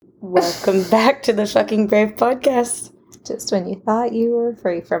Welcome back to the Fucking Brave podcast. Just when you thought you were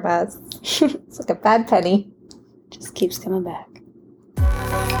free from us. It's like a bad penny. Just keeps coming back.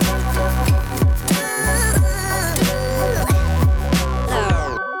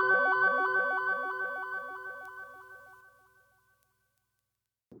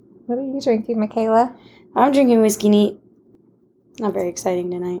 What are you drinking, Michaela? I'm drinking whiskey neat. Not very exciting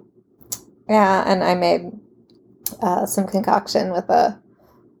tonight. Yeah, and I made some concoction with a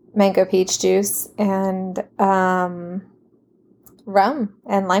mango peach juice and rum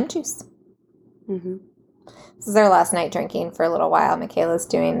and lime juice. Mm-hmm. This is our last night drinking for a little while. Michaela's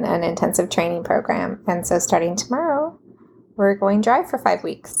doing an intensive training program, and so starting tomorrow, we're going dry for 5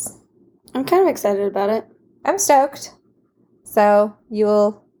 weeks. I'm kind of excited about it. I'm stoked. So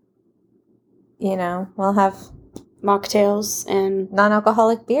we'll have Mocktails and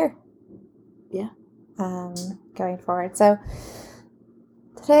non-alcoholic beer. Yeah. Going forward. So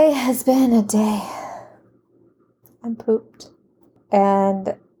today has been a day. I'm pooped.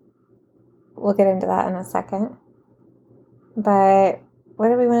 And we'll get into that in a second. But what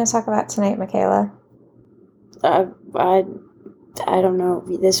do we want to talk about tonight, Michaela? I don't know.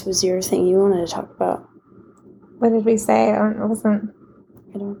 This was your thing you wanted to talk about. What did we say?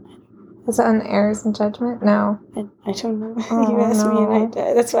 Was it on errors and judgment? No. I don't know. Oh, You asked me, no. and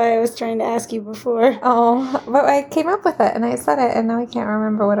that's why I was trying to ask you before. Oh, but I came up with it and I said it and now I can't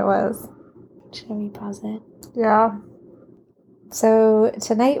remember what it was. Shall we pause it? Yeah. So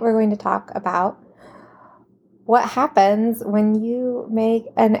tonight we're going to talk about what happens when you make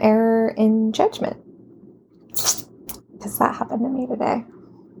an error in judgment. Because that happened to me today.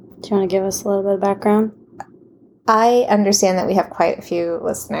 Do you want to give us a little bit of background? I understand that we have quite a few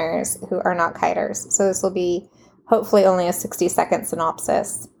listeners who are not kiters. So this will be hopefully only a 60-second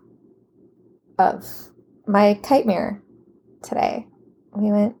synopsis of my kite mirror today.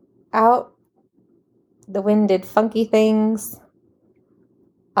 We went out. The wind did funky things.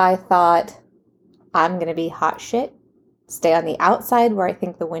 I thought, I'm going to be hot shit. Stay on the outside where I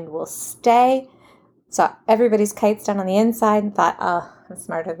think the wind will stay. Saw everybody's kites down on the inside and thought, oh, I'm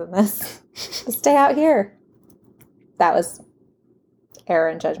smarter than this. Just stay out here. That was error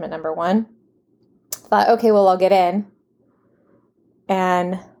in judgment number 1. Thought, okay, well, I'll get in.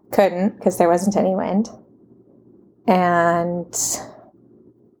 And couldn't because there wasn't any wind. And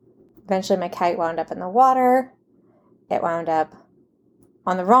eventually my kite wound up in the water. It wound up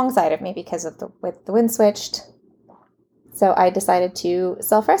on the wrong side of me because of the wind switched. So I decided to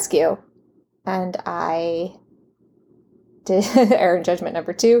self-rescue. And I did error in judgment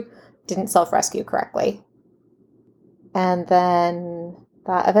number 2, didn't self-rescue correctly. And then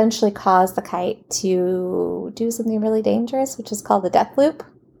that eventually caused the kite to do something really dangerous, which is called the death loop.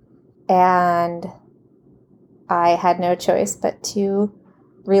 And I had no choice but to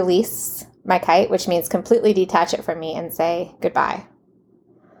release my kite, which means completely detach it from me and say goodbye.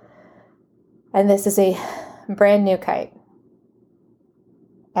 And this is a brand new kite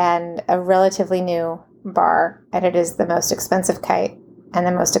and a relatively new bar, and it is the most expensive kite and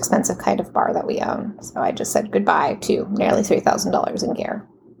the most expensive kind of bar that we own. So I just said goodbye to nearly $3,000 in gear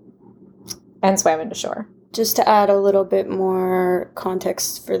and swam into shore. Just to add a little bit more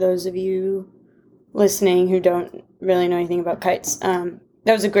context for those of you listening who don't really know anything about kites, that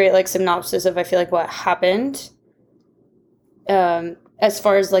was a great synopsis of I feel like what happened. As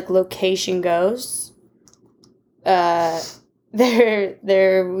far as location goes, there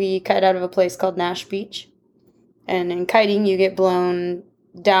we kite out of a place called Nash Beach. And in kiting, you get blown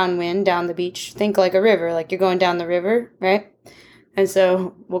downwind, down the beach. Think like a river, like you're going down the river, right? And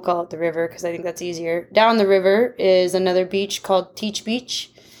so we'll call it the river because I think that's easier. Down the river is another beach called Teach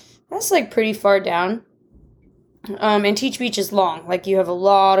Beach. That's pretty far down. And Teach Beach is long. You have a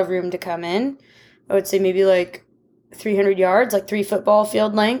lot of room to come in. I would say maybe 300 yards, 3 football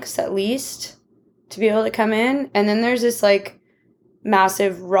field lengths at least to be able to come in. And then there's this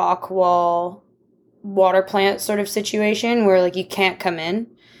massive rock wall water plant sort of situation where you can't come in.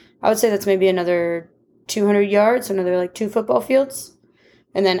 I would say that's maybe another 200 yards, another 2 football fields.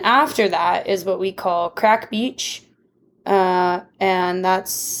 And then after that is what we call Crack Beach. And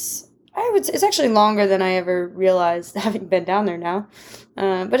that's, I would say, it's actually longer than I ever realized having been down there now.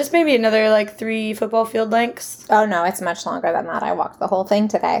 But it's maybe another 3 football field lengths. Oh no, it's much longer than that. I walked the whole thing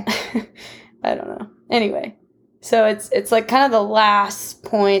today. I don't know. Anyway. So it's kind of the last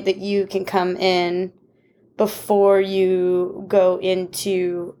point that you can come in before you go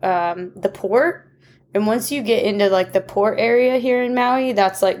into the port. And once you get into the port area here in Maui,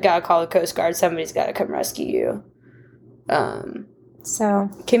 that's gotta call the Coast Guard. Somebody's gotta come rescue you.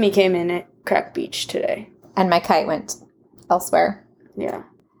 So Kimmy came in at Crack Beach today. And my kite went elsewhere. Yeah.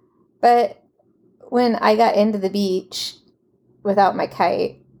 But when I got into the beach without my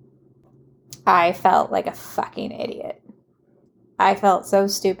kite, I felt like a fucking idiot. I felt so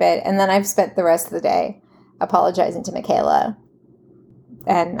stupid. And then I've spent the rest of the day apologizing to Michaela.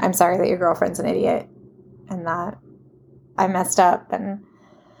 And I'm sorry that your girlfriend's an idiot and that I messed up and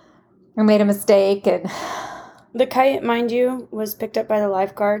I made a mistake. And The kite, mind you, was picked up by the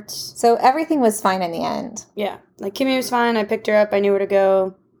lifeguards. so everything was fine in the end. Yeah. Like, Kimmy was fine. I picked her up. I knew where to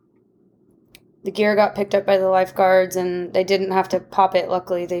go. The gear got picked up by the lifeguards, and they didn't have to pop it.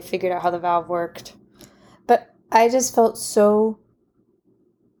 Luckily, they figured out how the valve worked. But I just felt so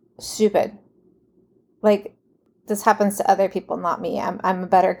stupid. Like, this happens to other people, not me. I'm a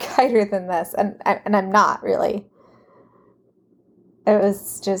better kiter than this, and I'm not really. It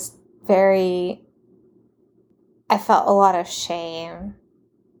was just very. I felt a lot of shame.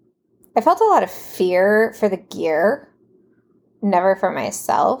 I felt a lot of fear for the gear, never for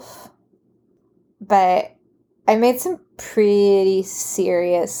myself. But I made some pretty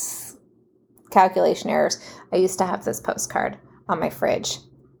serious calculation errors. I used to have this postcard on my fridge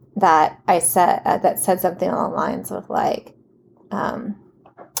that I said that said something along the lines of like,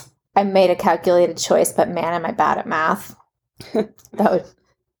 I made a calculated choice, but man, am I bad at math. That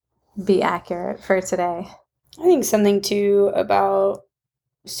would be accurate for today. I think something, too, about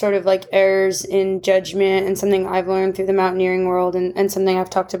sort of like errors in judgment and something I've learned through the mountaineering world and something I've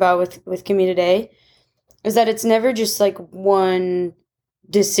talked about with Kimmy today is that it's never just like one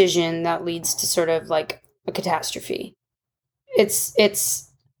decision that leads to sort of like a catastrophe. It's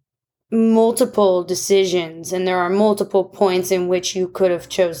multiple decisions, and there are multiple points in which you could have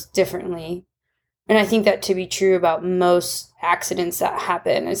chose differently. And I think that to be true about most accidents that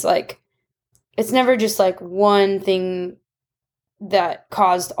happen is like, it's never just like one thing that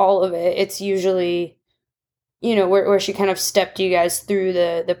caused all of it. It's usually, you know, where she kind of stepped you guys through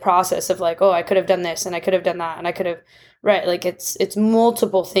the process of like, oh, I could have done this and I could have done that and I could have, right. Like it's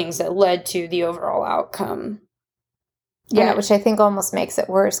multiple things that led to the overall outcome. Yeah, which I think almost makes it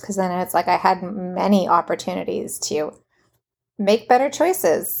worse because then it's like I had many opportunities to make better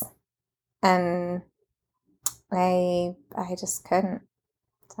choices, and I just couldn't.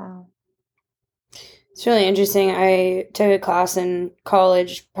 So it's really interesting. I took a class in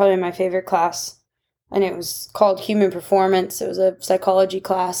college, probably my favorite class, and it was called Human Performance. It was a psychology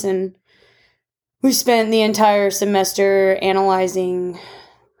class, and we spent the entire semester analyzing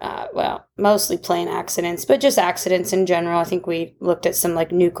mostly plane accidents, but just accidents in general. I think we looked at some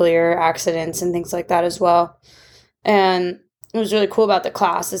like nuclear accidents and things like that as well. And what was really cool about the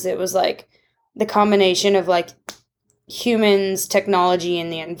class is it was like the combination of like humans, technology,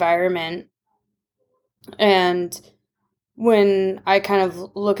 and the environment. And when I kind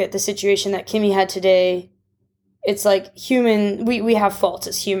of look at the situation that Kimmy had today, it's like we have faults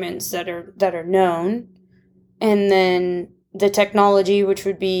as humans that are known. And then the technology, which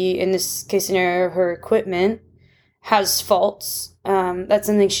would be, in this case scenario, her equipment, has faults. That's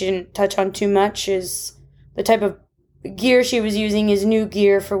something she didn't touch on too much, is the type of gear she was using is new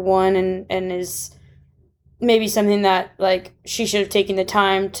gear for one, and is maybe something that like she should have taken the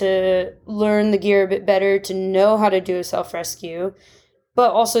time to learn the gear a bit better, to know how to do a self-rescue.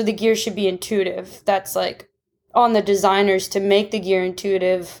 But also the gear should be intuitive. That's like on the designers to make the gear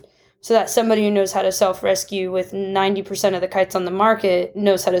intuitive, so that somebody who knows how to self-rescue with 90% of the kites on the market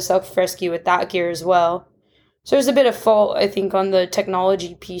knows how to self-rescue with that gear as well. So there's a bit of fault, I think, on the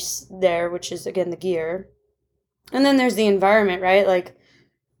technology piece there, which is, again, the gear. And then there's the environment, right? Like,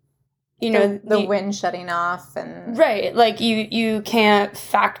 you know... The wind shutting off and... Right. Like, you can't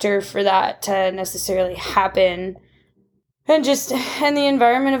factor for that to necessarily happen. And the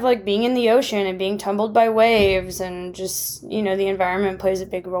environment of, like, being in the ocean and being tumbled by waves, and just, you know, the environment plays a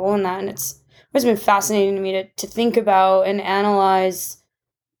big role in that. And it's been fascinating to me to think about and analyze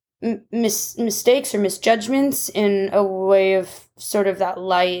mistakes or misjudgments in a way of sort of that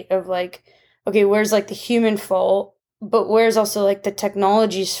light of, like, okay, where's, like, the human fault, but where's also, like, the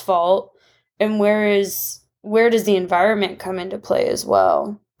technology's fault, and where does the environment come into play as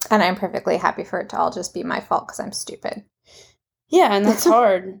well? And I'm perfectly happy for it to all just be my fault because I'm stupid. Yeah, and that's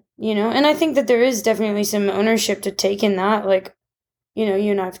hard, you know? And I think that there is definitely some ownership to take in that. Like, you know,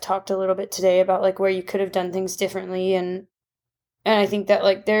 you and I have talked a little bit today about, like, where you could have done things differently. And I think that,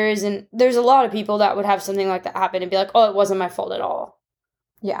 like, there's a lot of people that would have something like that happen and be like, oh, it wasn't my fault at all.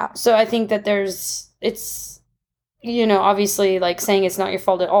 Yeah. So I think that it's, you know, obviously, like, saying it's not your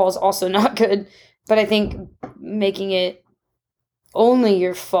fault at all is also not good. But I think making it only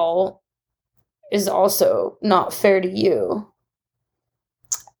your fault is also not fair to you.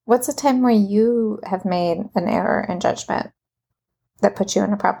 What's a time where you have made an error in judgment? that put you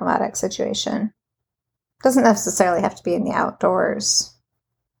in a problematic situation? Doesn't necessarily have to be in the outdoors.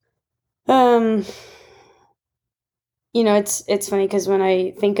 It's funny because when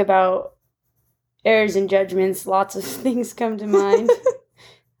I think about errors and judgments, lots of things come to mind.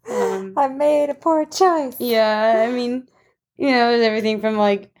 I made a poor choice. Yeah, I mean, there's everything from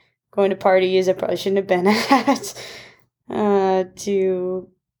like going to parties I probably shouldn't have been at, to,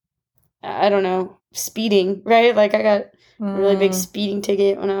 I don't know, speeding, right? Like I got a really big speeding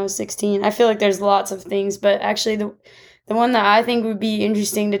ticket when I was 16. I feel like there's lots of things, but actually the one that I think would be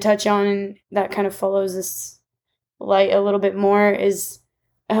interesting to touch on and that kind of follows this light a little bit more is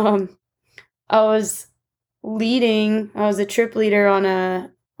I was a trip leader on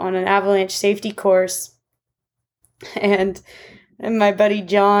an avalanche safety course, and my buddy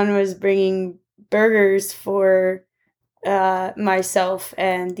John was bringing burgers for myself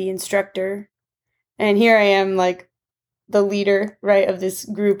and the instructor, and here I am, like the leader, right, of this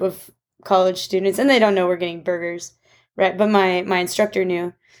group of college students, and they don't know we're getting burgers, right, but my instructor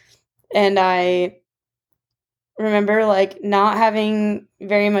knew. And I remember like not having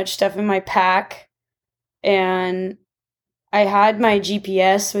very much stuff in my pack, and I had my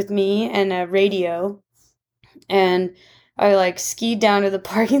GPS with me and a radio, and I like skied down to the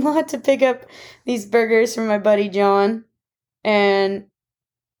parking lot to pick up these burgers from my buddy John, and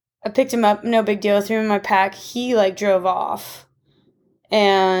I picked him up, no big deal, threw him in my pack. He like drove off,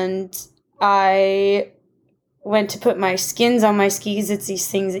 and I went to put my skins on my skis. It's these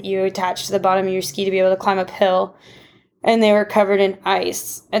things that you attach to the bottom of your ski to be able to climb uphill, and they were covered in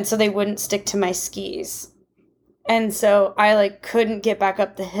ice, and so they wouldn't stick to my skis. And so I like couldn't get back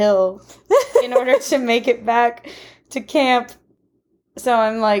up the hill in order to make it back to camp. So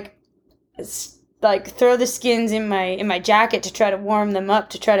I'm like throw the skins in my jacket to try to warm them up,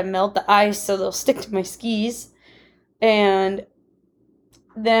 to try to melt the ice so they'll stick to my skis. And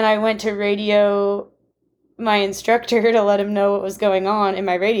then I went to radio my instructor to let him know what was going on, and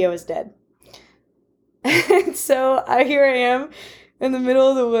my radio was dead. And so here I am in the middle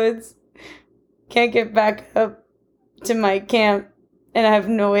of the woods, can't get back up to my camp, and I have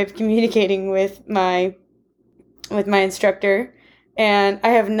no way of communicating with my instructor, and I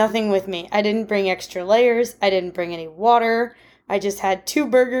have nothing with me. I didn't bring extra layers. I didn't bring any water. I just had 2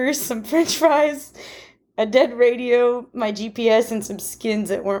 burgers, some french fries, a dead radio, my GPS, and some skins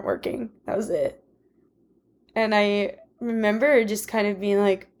that weren't working. That was it. And I remember just kind of being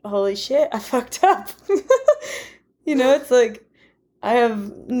like, holy shit, I fucked up. It's like, I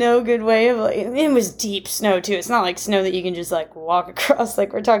have no good way of, like, it was deep snow too. It's not like snow that you can just like walk across.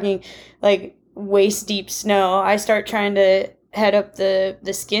 Like, we're talking like waist deep snow. I start trying to head up the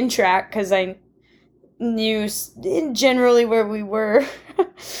skin track because I knew generally where we were.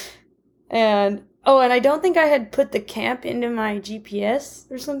 And I don't think I had put the camp into my GPS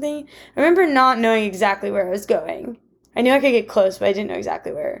or something. I remember not knowing exactly where I was going. I knew I could get close, but I didn't know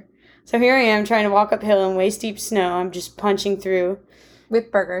exactly where. So here I am trying to walk uphill in waist deep snow. I'm just punching through. With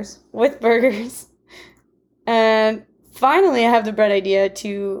burgers. And finally I have the bright idea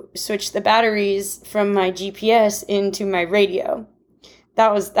to switch the batteries from my GPS into my radio.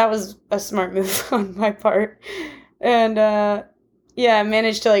 That was a smart move on my part. And I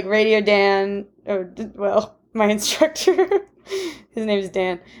managed to like radio Dan, my instructor. His name is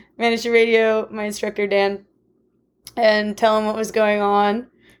Dan. Managed to radio my instructor Dan and tell him what was going on.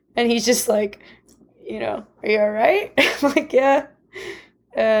 And he's just like, are you all right? I'm like, yeah.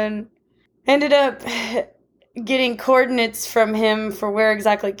 And ended up getting coordinates from him for where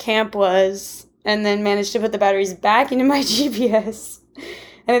exactly camp was, and then managed to put the batteries back into my GPS.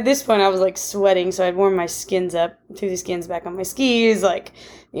 And at this point I was like sweating, so I'd warm my skins up, threw the skins back on my skis, like,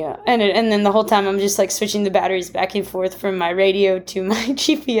 and then the whole time I'm just like switching the batteries back and forth from my radio to my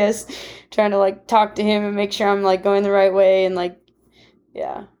GPS, trying to like talk to him and make sure I'm like going the right way, and like,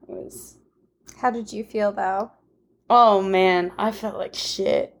 yeah, it was. How did you feel though? Oh man, I felt like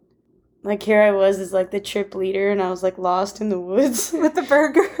shit. Like, here I was as like the trip leader, and I was like lost in the woods with the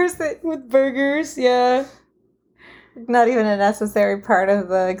burgers. With burgers, yeah. Not even a necessary part of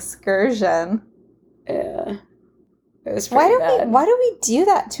the excursion. Yeah. It was pretty bad. Why do we do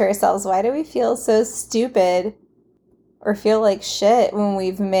that to ourselves? Why do we feel so stupid or feel like shit when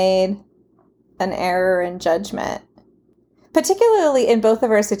we've made an error in judgment? Particularly in both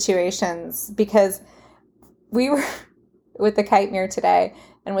of our situations, because we were with the kite mirror today,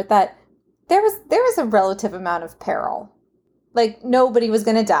 and with that, there was a relative amount of peril. Like, nobody was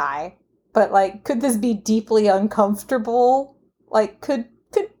going to die, but like, could this be deeply uncomfortable? Like, could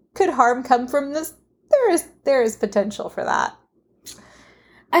harm come from this? There is potential for that.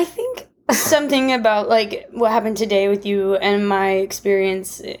 I think something about like what happened today with you and my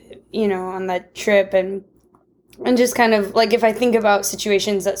experience, on that trip, and just kind of like if I think about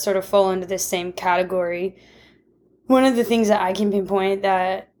situations that sort of fall into this same category, one of the things that I can pinpoint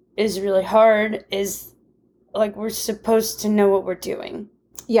that is really hard is like we're supposed to know what we're doing.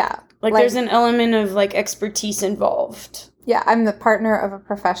 Yeah. Like there's an element of like expertise involved. Yeah, I'm the partner of a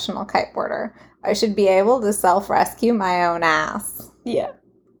professional kiteboarder. I should be able to self-rescue my own ass. Yeah.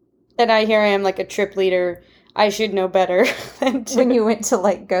 And here I am like a trip leader. I should know better than to... When you went to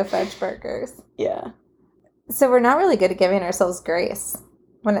like Go Fetch Burgers. Yeah. So we're not really good at giving ourselves grace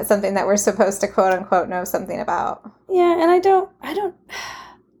when it's something that we're supposed to quote unquote know something about. Yeah, and I don't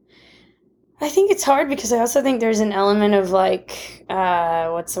I think it's hard because I also think there's an element of like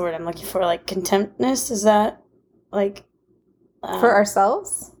what's the word I'm looking for? Like contemptness? Is that like for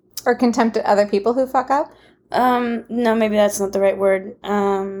ourselves? Or contempt at other people who fuck up? No, maybe that's not the right word.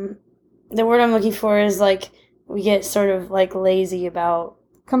 The word I'm looking for is like we get sort of like lazy about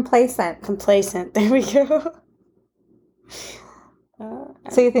complacent. There we go.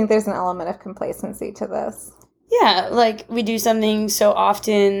 So you think there's an element of complacency to this? Yeah, like we do something so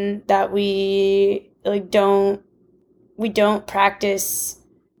often that we like don't practice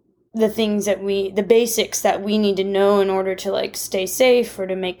the basics that we need to know in order to like stay safe or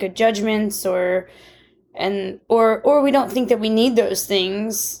to make good judgments or we don't think that we need those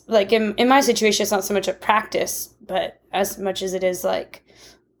things. Like in my situation, it's not so much a practice, but as much as it is like,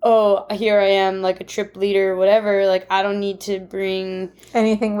 oh, here I am, like a trip leader, whatever. Like I don't need to bring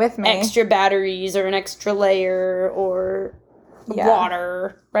anything with me, extra batteries or an extra layer or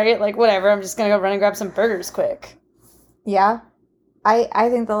water, right? Like whatever. I'm just gonna go run and grab some burgers quick. Yeah. I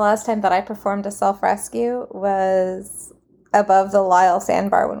think the last time that I performed a self-rescue was above the Lyle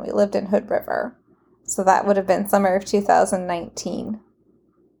Sandbar when we lived in Hood River. So that would have been summer of 2019.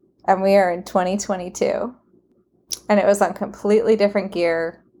 And we are in 2022. And it was on completely different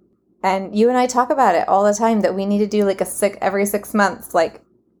gear. And you and I talk about it all the time that we need to do like every 6 months. Like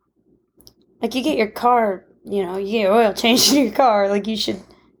you get your car, you get oil changed in your car. Like you should.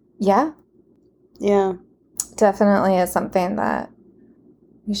 Yeah. Yeah. Definitely is something that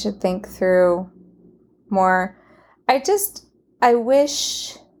we should think through more. I don't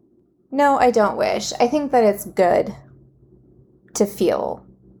wish. I think that it's good to feel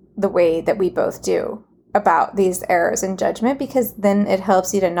the way that we both do about these errors in judgment because then it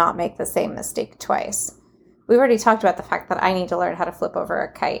helps you to not make the same mistake twice. We've already talked about the fact that I need to learn how to flip over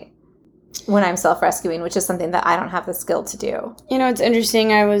a kite when I'm self-rescuing, which is something that I don't have the skill to do. It's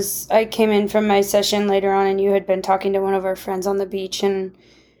interesting. I came in from my session later on and you had been talking to one of our friends on the beach and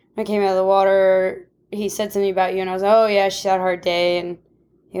I came out of the water. He said something about you and I was like, oh yeah, she's had a hard day. And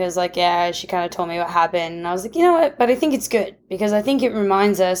he was like, yeah, she kind of told me what happened. And I was like, you know what? But I think it's good because I think it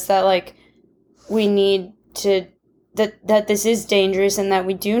reminds us that like we need to, that this is dangerous and that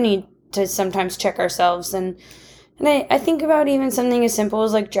we do need to sometimes check ourselves. And I think about even something as simple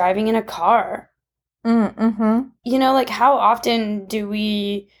as like driving in a car. Mm-hmm. Like how often do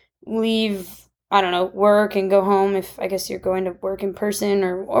we leave, I don't know, work and go home if I guess you're going to work in person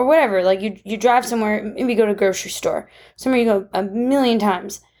or whatever. Like you drive somewhere, maybe go to a grocery store, somewhere you go a million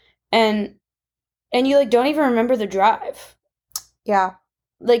times and you like don't even remember the drive. Yeah.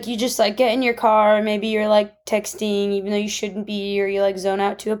 Like you just like get in your car, maybe you're like texting even though you shouldn't be, or you like zone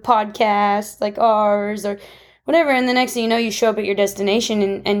out to a podcast like ours or whatever, and the next thing you know you show up at your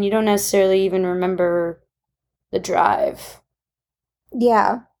destination and you don't necessarily even remember the drive.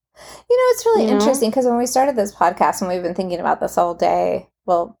 Yeah. It's really interesting because when we started this podcast and we've been thinking about this all day,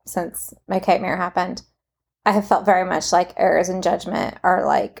 well, since my kitemaire happened, I have felt very much like errors in judgment are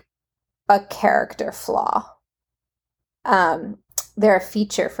like a character flaw. They're a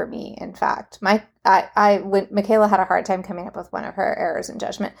feature for me, in fact. When Michaela had a hard time coming up with one of her errors in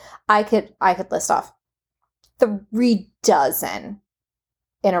judgment, I could list off 3 dozen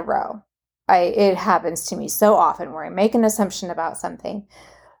in a row. It happens to me so often where I make an assumption about something.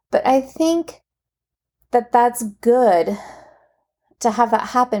 But I think that that's good to have that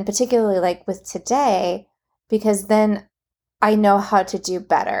happen, particularly like with today, because then I know how to do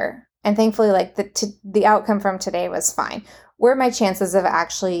better. And thankfully, like the outcome from today was fine. Were my chances of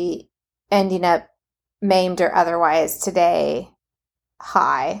actually ending up maimed or otherwise today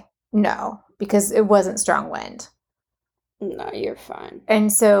high? No, because it wasn't strong wind. No, you're fine.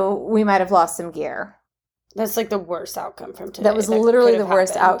 And so we might have lost some gear. That's like the worst outcome from today. That was literally the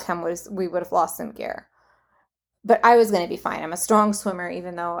worst outcome was we would have lost some gear. But I was going to be fine. I'm a strong swimmer,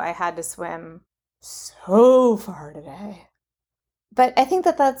 even though I had to swim so far today. But I think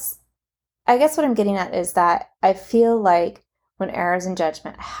I guess what I'm getting at is that I feel like when errors in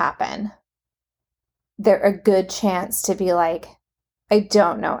judgment happen, they're a good chance to be like, I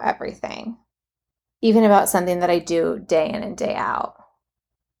don't know everything, even about something that I do day in and day out.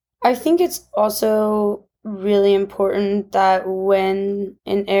 I think it's also really important that when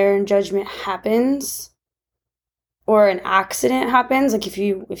an error in judgment happens or an accident happens, like if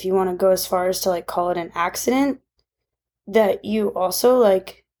you want to go as far as to like call it an accident, that you also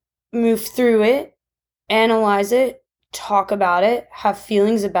like move through it, analyze it, talk about it, have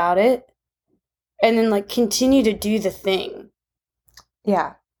feelings about it, and then like continue to do the thing.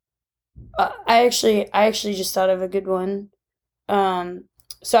 Yeah. I actually just thought of a good one.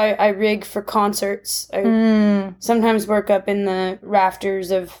 So I rig for concerts. I sometimes work up in the rafters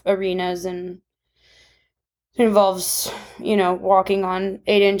of arenas, and it involves, walking on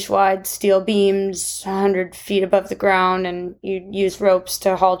 8-inch wide steel beams, 100 feet above the ground, and you use ropes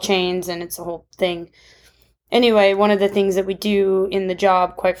to haul chains, and it's a whole thing. Anyway, one of the things that we do in the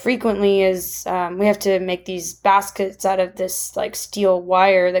job quite frequently is we have to make these baskets out of this like steel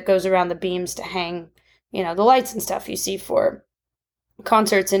wire that goes around the beams to hang, the lights and stuff you see for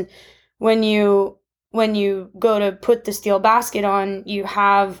concerts. And when you go to put the steel basket on, you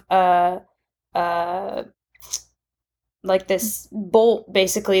have like this bolt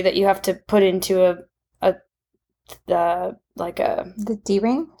basically that you have to put into the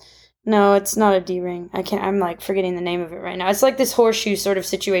D-ring? No, it's not a D-ring. I'm like forgetting the name of it right now. It's like this horseshoe sort of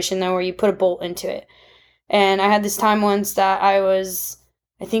situation though, where you put a bolt into it. And I had this time once that I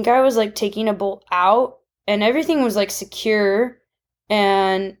think I was like taking a bolt out and everything was like secure,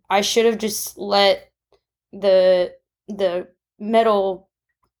 and I should have just let the metal,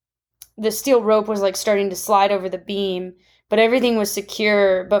 the steel rope was like starting to slide over the beam, but everything was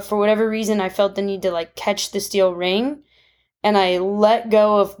secure. But for whatever reason, I felt the need to like catch the steel ring, and I let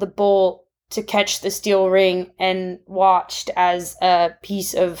go of the bolt to catch the steel ring and watched as a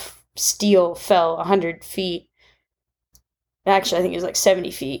piece of steel fell 100 feet. Actually, I think it was like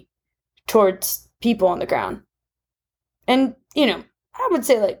 70 feet towards people on the ground. And, I would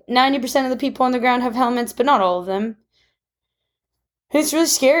say like 90% of the people on the ground have helmets, but not all of them. And it's really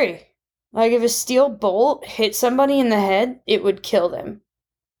scary. Like if a steel bolt hit somebody in the head, it would kill them.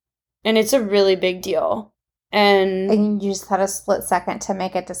 And it's a really big deal. And you just had a split second to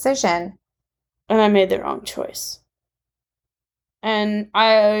make a decision. And I made the wrong choice. And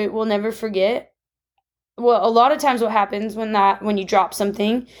I will never forget. Well, a lot of times what happens when you drop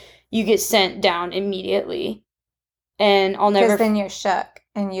something, you get sent down immediately. And I'll never... Because then you're shook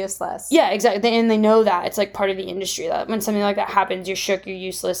and useless. Yeah, exactly. And they know that. It's like part of the industry that when something like that happens, you're shook, you're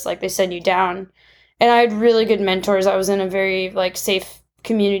useless, like they send you down. And I had really good mentors. I was in a very like safe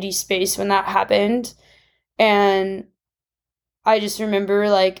community space when that happened. And I just remember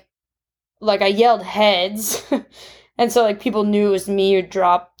like I yelled heads. And so like people knew it was me who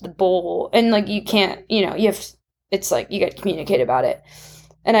dropped the bowl. And like you can't, it's like you got to communicate about it.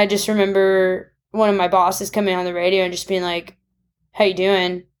 And I just remember one of my bosses coming on the radio and just being like, "How you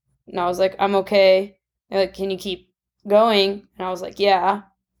doing?" And I was like, "I'm okay." They're like, "Can you keep going?" And I was like, "Yeah."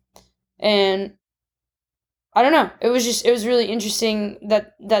 And I don't know. It was really interesting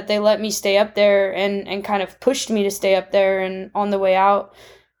that they let me stay up there and kind of pushed me to stay up there. And on the way out,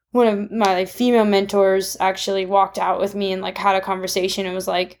 one of my female mentors actually walked out with me and like had a conversation. It was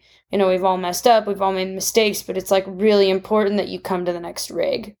like, we've all messed up, we've all made mistakes, but it's like really important that you come to the next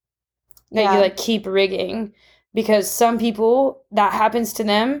rig. That you like keep rigging, because some people that happens to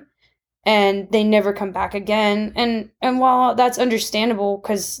them and they never come back again. And while that's understandable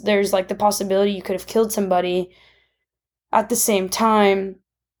because there's like the possibility you could have killed somebody, at the same time,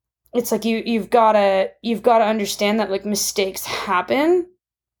 it's like you've gotta understand that like mistakes happen,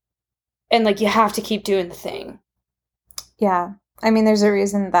 and like you have to keep doing the thing. Yeah, I mean, there's a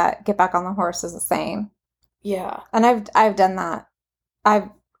reason that get back on the horse is the same. Yeah, and I've done that.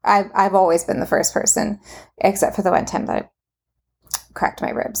 I've always been the first person, except for the one time that I cracked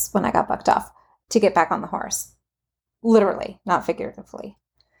my ribs when I got bucked off, to get back on the horse. Literally, not figuratively.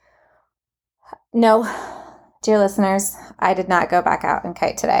 No, dear listeners, I did not go back out and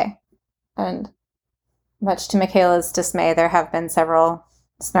kite today. And much to Michaela's dismay, there have been several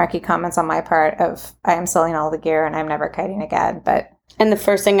snarky comments on my part of, I am selling all the gear and I'm never kiting again. And the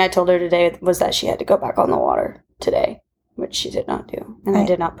first thing I told her today was that she had to go back on the water today, which she did not do. And I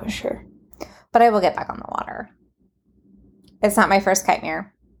did not push her. But I will get back on the water. It's not my first kite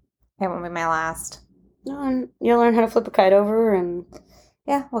mirror. It won't be my last. No, and you'll learn how to flip a kite over, and...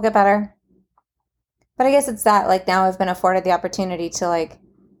 Yeah, we'll get better. But I guess it's that, like, now I've been afforded the opportunity to, like,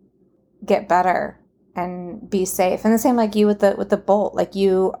 get better and be safe. And the same like you with the bolt. Like,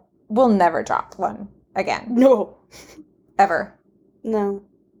 you will never drop one again. No. Ever. No.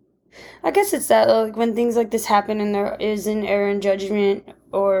 I guess it's that, like, when things like this happen and there is an error in judgment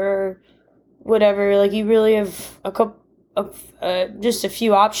or whatever, like, you really have a couple of just a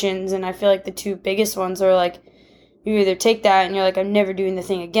few options, and I feel like the two biggest ones are like, you either take that and you're like, I'm never doing the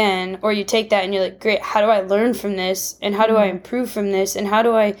thing again, or you take that and you're like, great, how do I learn from this, and how do I improve from this, and how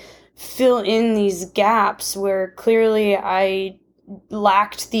do I fill in these gaps where clearly I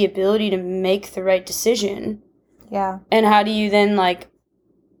lacked the ability to make the right decision. Yeah. And how do you then, like,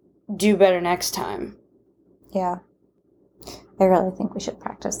 do better next time? Yeah. I really think we should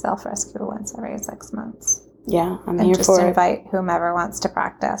practice self-rescue once every 6 months. Yeah, I'm and here just for it. invite whomever wants to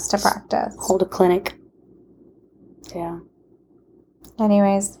practice to practice. Hold a clinic. Yeah.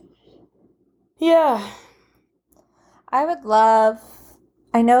 Anyways. Yeah. I would love,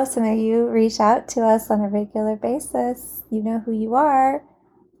 I know some of you reach out to us on a regular basis. You know who you are.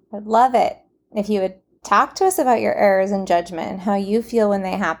 I'd love it if you would talk to us about your errors in judgment and how you feel when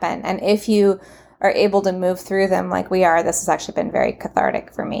they happen. And if you are able to move through them like we are, this has actually been very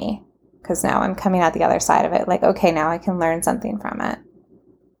cathartic for me because now I'm coming out the other side of it. Like, okay, now I can learn something from it.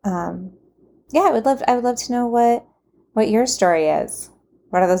 Yeah, I would love to know what your story is.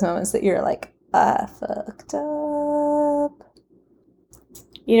 What are those moments that you're like, fucked up?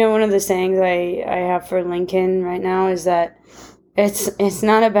 You know, one of the sayings I have for Lincoln right now is that it's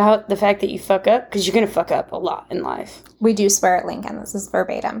not about the fact that you fuck up, because you're going to fuck up a lot in life. We do swear at Lincoln. This is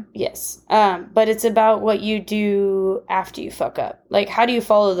verbatim. Yes. But it's about what you do after you fuck up. Like, how do you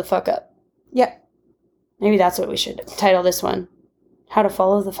follow the fuck up? Yep. Maybe that's what we should title this one. How to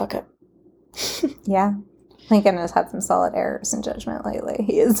follow the fuck up. Yeah. Lincoln has had some solid errors in judgment lately.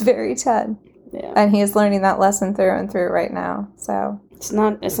 He is very Ted. Yeah. And he is learning that lesson through and through right now. So it's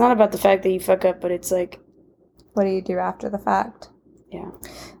not about the fact that you fuck up, but it's like, what do you do after the fact? Yeah.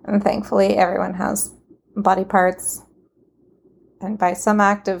 And thankfully everyone has body parts. And by some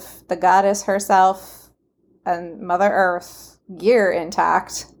act of the goddess herself and Mother Earth, gear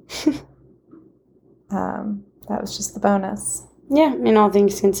intact. That was just the bonus. Yeah, in all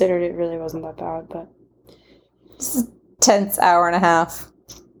things considered, it really wasn't that bad, but this is a tense hour and a half.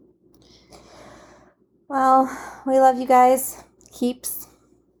 Well, we love you guys. Keeps.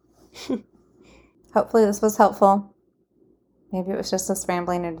 Hopefully this was helpful. Maybe it was just us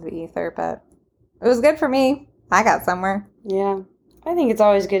rambling into the ether, but it was good for me. I got somewhere. Yeah. I think it's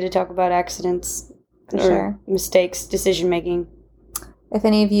always good to talk about accidents For sure. Mistakes, decision making. If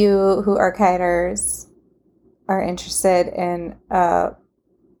any of you who are kiters are interested in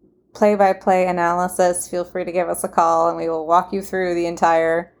play-by-play analysis, feel free to give us a call and we will walk you through the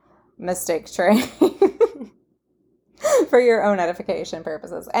entire mistake train for your own edification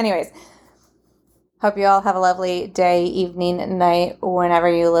purposes. Anyways, hope you all have a lovely day, evening, night, whenever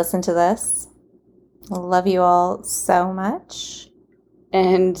you listen to this. Love you all so much.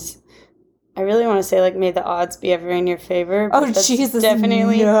 And I really want to say, like, may the odds be ever in your favor. Oh, Jesus,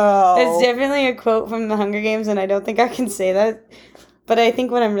 definitely, no. It's definitely a quote from the Hunger Games, and I don't think I can say that. But I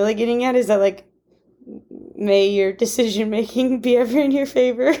think what I'm really getting at is that, like, may your decision-making be ever in your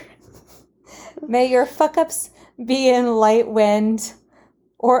favor. May your fuck-ups be in light wind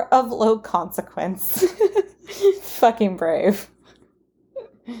or of low consequence. Fucking brave.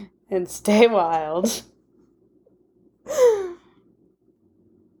 And stay wild.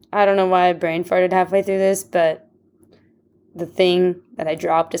 I don't know why I brain farted halfway through this, but the thing that I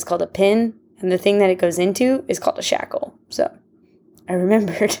dropped is called a pin, and the thing that it goes into is called a shackle. So, I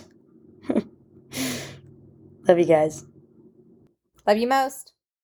remembered. Love you guys. Love you most.